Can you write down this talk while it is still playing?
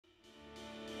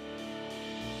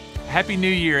Happy New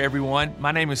Year, everyone.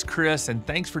 My name is Chris, and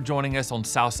thanks for joining us on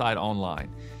Southside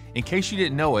Online. In case you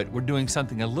didn't know it, we're doing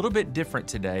something a little bit different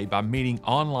today by meeting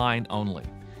online only.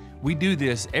 We do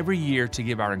this every year to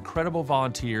give our incredible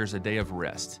volunteers a day of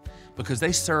rest because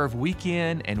they serve week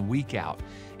in and week out,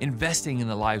 investing in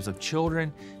the lives of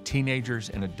children, teenagers,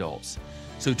 and adults.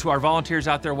 So to our volunteers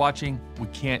out there watching, we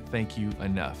can't thank you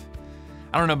enough.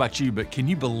 I don't know about you, but can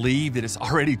you believe that it's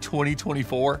already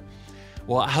 2024?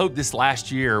 Well, I hope this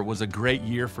last year was a great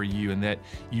year for you and that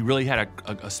you really had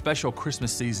a special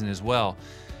Christmas season as well.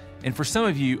 And for some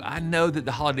of you, I know that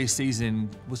the holiday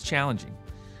season was challenging.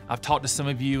 I've talked to some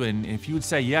of you, and if you would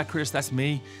say, yeah, Chris, that's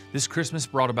me, this Christmas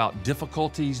brought about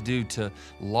difficulties due to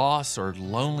loss or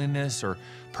loneliness or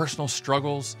personal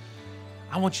struggles,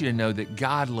 I want you to know that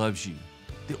God loves you,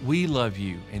 that we love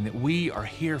you, and that we are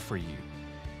here for you.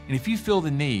 And if you feel the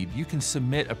need, you can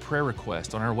submit a prayer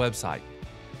request on our website,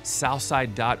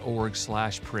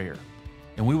 southside.org/prayer.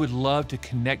 And we would love to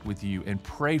connect with you and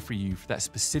pray for you for that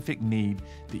specific need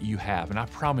that you have. And I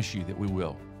promise you that we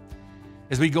will.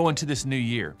 As we go into this new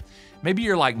year, maybe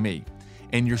you're like me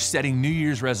and you're setting New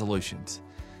Year's resolutions.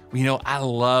 Well, you know, I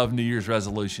love New Year's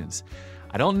resolutions.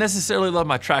 I don't necessarily love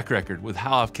my track record with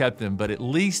how I've kept them, but at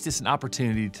least it's an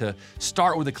opportunity to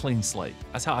start with a clean slate.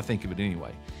 That's how I think of it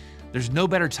anyway. There's no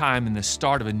better time than the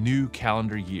start of a new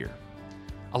calendar year.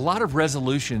 A lot of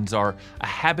resolutions are a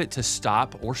habit to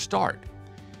stop or start.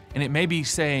 And it may be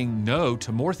saying no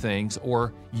to more things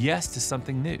or yes to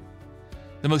something new.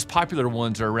 The most popular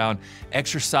ones are around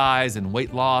exercise and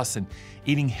weight loss and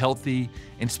eating healthy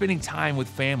and spending time with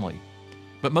family.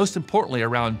 But most importantly,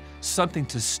 around something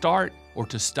to start or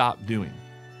to stop doing.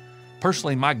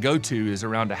 Personally, my go-to is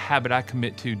around a habit I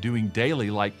commit to doing daily,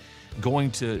 like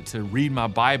going to read my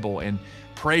Bible and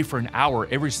pray for an hour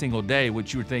every single day,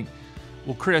 which you would think,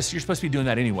 well, Chris, you're supposed to be doing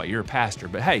that anyway. You're a pastor.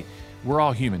 But hey, we're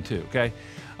all human too, okay?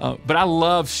 But I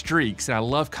love streaks and I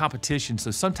love competition.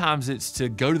 So sometimes it's to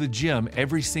go to the gym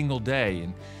every single day.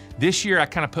 And this year I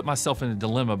kind of put myself in a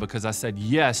dilemma because I said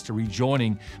yes to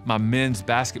rejoining my men's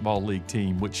basketball league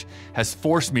team, which has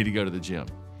forced me to go to the gym.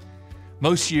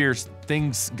 Most years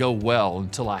things go well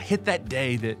until I hit that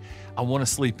day that I want to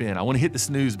sleep in. I want to hit the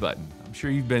snooze button. I'm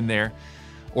sure you've been there.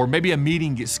 Or maybe a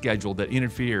meeting gets scheduled that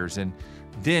interferes. And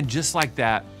then just like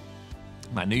that,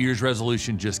 my New Year's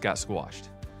resolution just got squashed.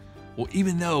 Well,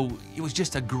 even though it was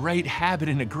just a great habit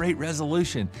and a great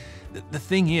resolution, the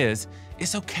thing is,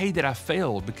 it's okay that I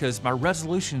failed because my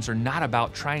resolutions are not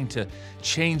about trying to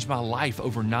change my life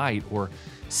overnight or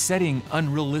setting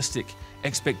unrealistic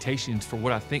expectations for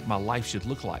what I think my life should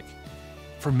look like.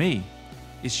 For me,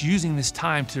 it's using this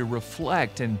time to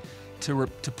reflect and to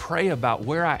pray about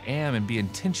where I am and be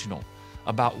intentional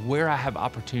about where I have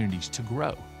opportunities to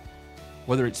grow,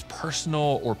 whether it's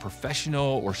personal or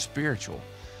professional or spiritual.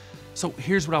 So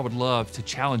here's what I would love to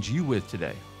challenge you with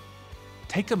today.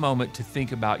 Take a moment to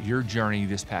think about your journey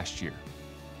this past year.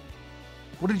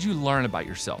 What did you learn about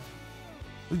yourself?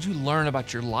 What did you learn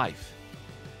about your life,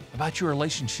 about your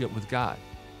relationship with God?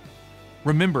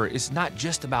 Remember, it's not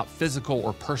just about physical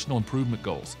or personal improvement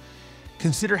goals.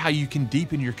 Consider how you can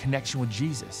deepen your connection with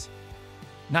Jesus,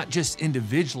 not just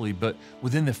individually, but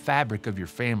within the fabric of your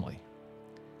family.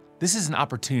 This is an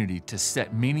opportunity to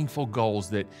set meaningful goals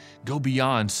that go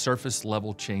beyond surface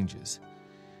level changes.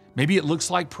 Maybe it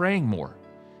looks like praying more.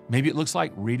 Maybe it looks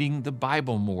like reading the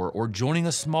Bible more or joining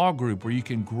a small group where you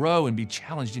can grow and be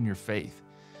challenged in your faith.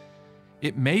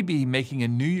 It may be making a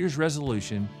New Year's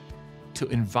resolution to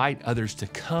invite others to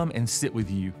come and sit with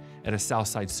you at a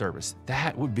Southside service.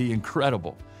 That would be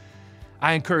incredible.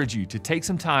 I encourage you to take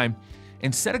some time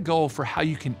and set a goal for how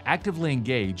you can actively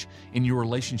engage in your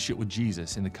relationship with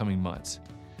Jesus in the coming months.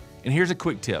 And here's a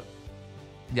quick tip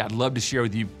that I'd love to share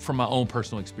with you from my own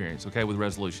personal experience, okay, with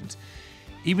resolutions.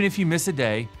 Even if you miss a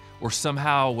day or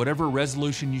somehow whatever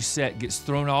resolution you set gets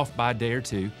thrown off by a day or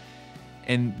two,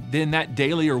 and then that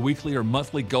daily or weekly or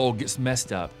monthly goal gets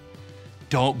messed up,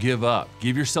 don't give up.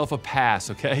 Give yourself a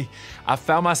pass, okay? I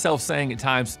found myself saying at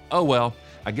times, oh well,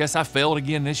 I guess I failed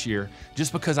again this year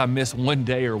just because I missed one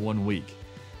day or 1 week.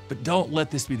 But don't let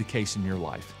this be the case in your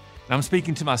life. And I'm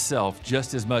speaking to myself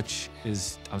just as much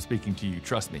as I'm speaking to you,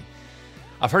 trust me.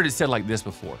 I've heard it said like this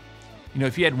before. You know,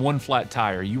 if you had one flat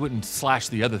tire, you wouldn't slash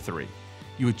the other 3.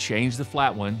 You would change the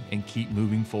flat one and keep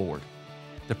moving forward.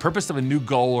 The purpose of a new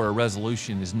goal or a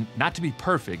resolution is not to be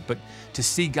perfect, but to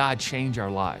see God change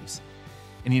our lives.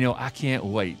 And you know, I can't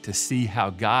wait to see how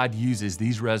God uses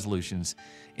these resolutions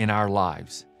in our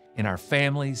lives, in our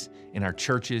families, in our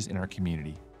churches, in our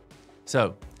community.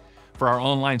 So, For our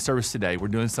online service today, we're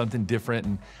doing something different,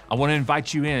 and I want to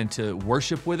invite you in to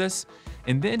worship with us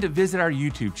and then to visit our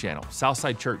YouTube channel,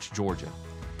 Southside Church, Georgia,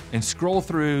 and scroll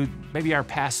through maybe our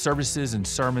past services and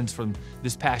sermons from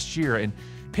this past year and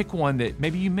pick one that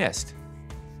maybe you missed.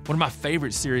 One of my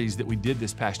favorite series that we did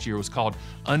this past year was called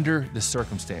Under the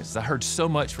Circumstances. I heard so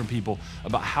much from people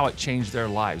about how it changed their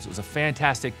lives. It was a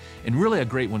fantastic and really a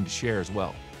great one to share as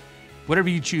well. Whatever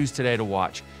you choose today to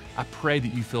watch, I pray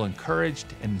that you feel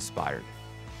encouraged and inspired.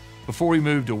 Before we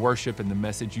move to worship and the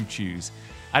message you choose,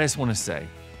 I just want to say,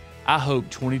 I hope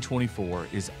 2024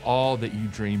 is all that you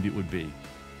dreamed it would be,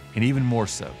 and even more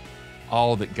so,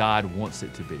 all that God wants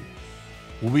it to be.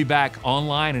 We'll be back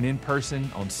online and in person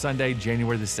on Sunday,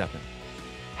 January the 7th.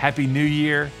 Happy New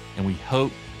Year, and we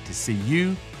hope to see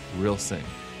you real soon.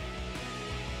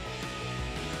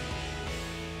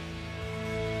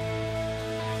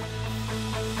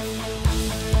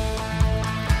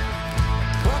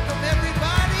 Welcome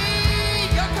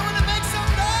everybody! Y'all coming to make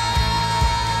some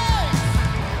noise!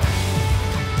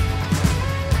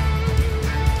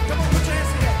 Come on, put your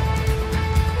hands together.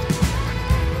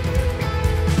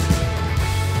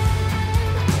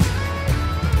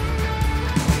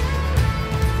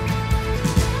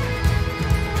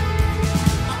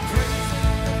 I'm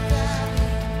praising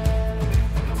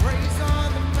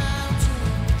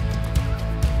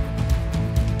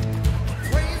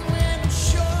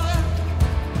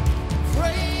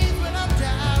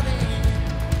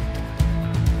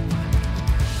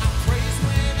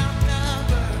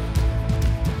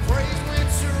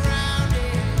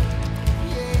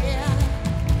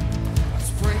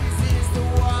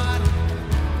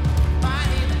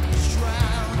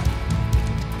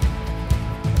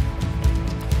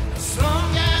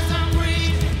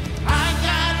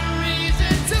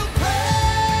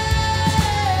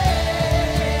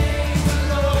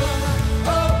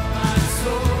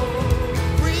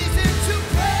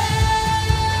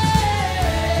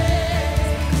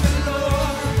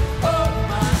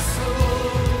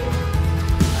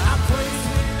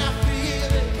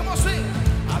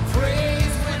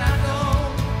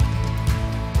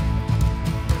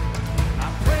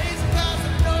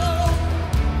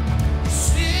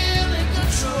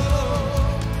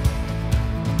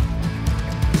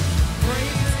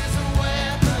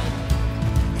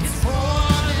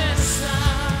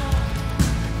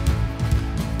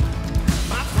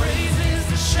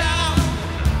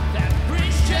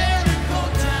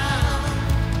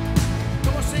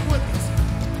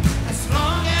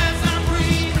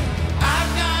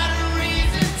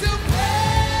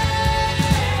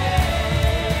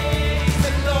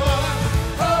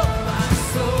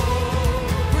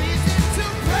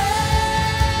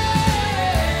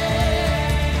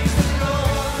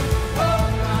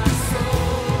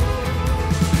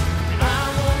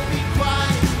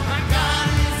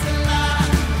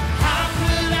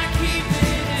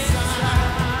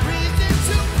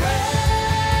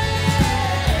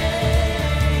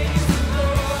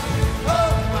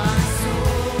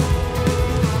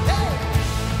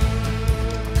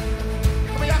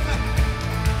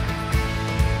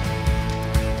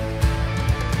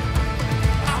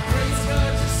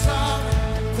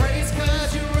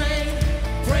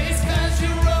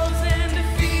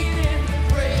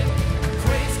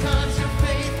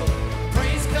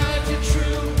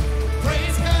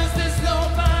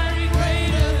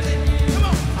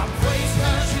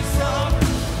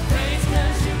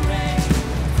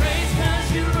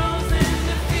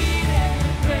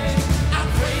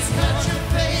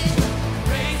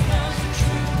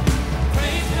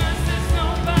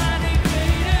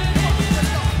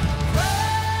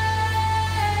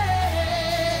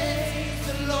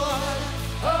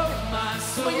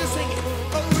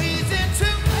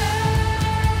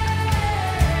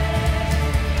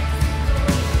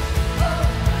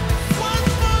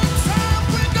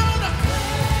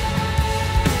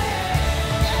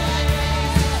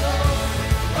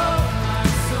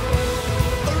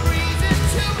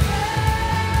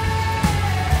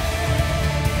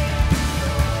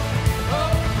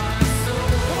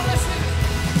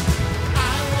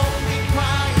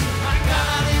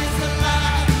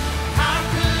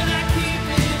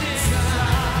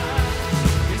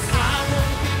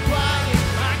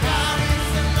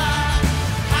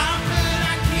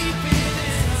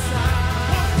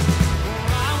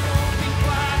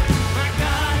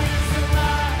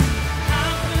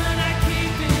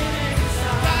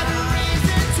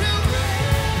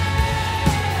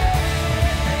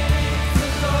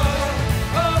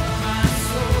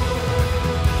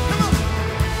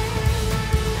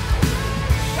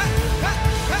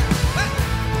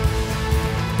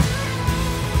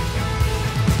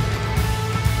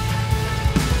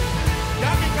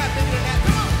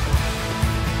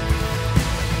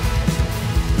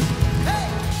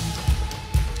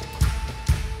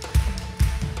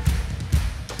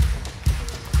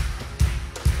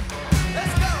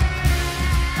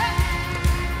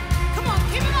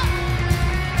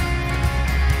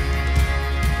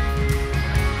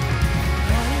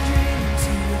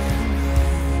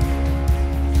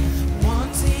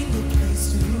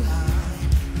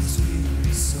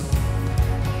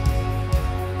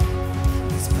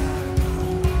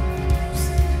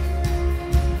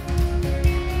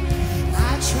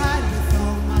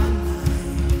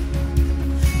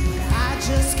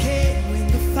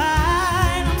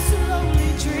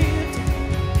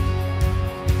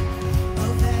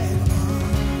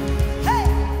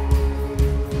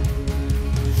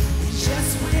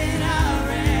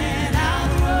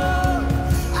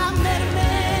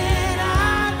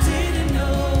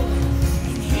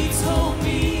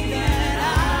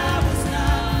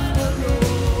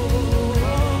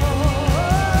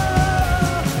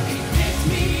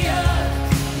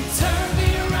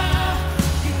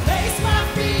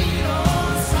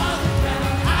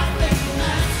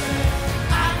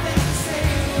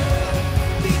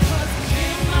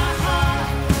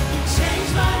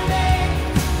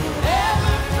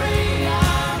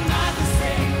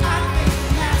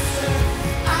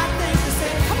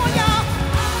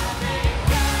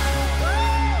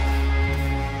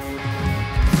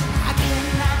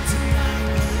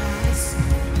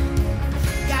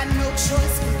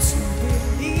choice but to believe.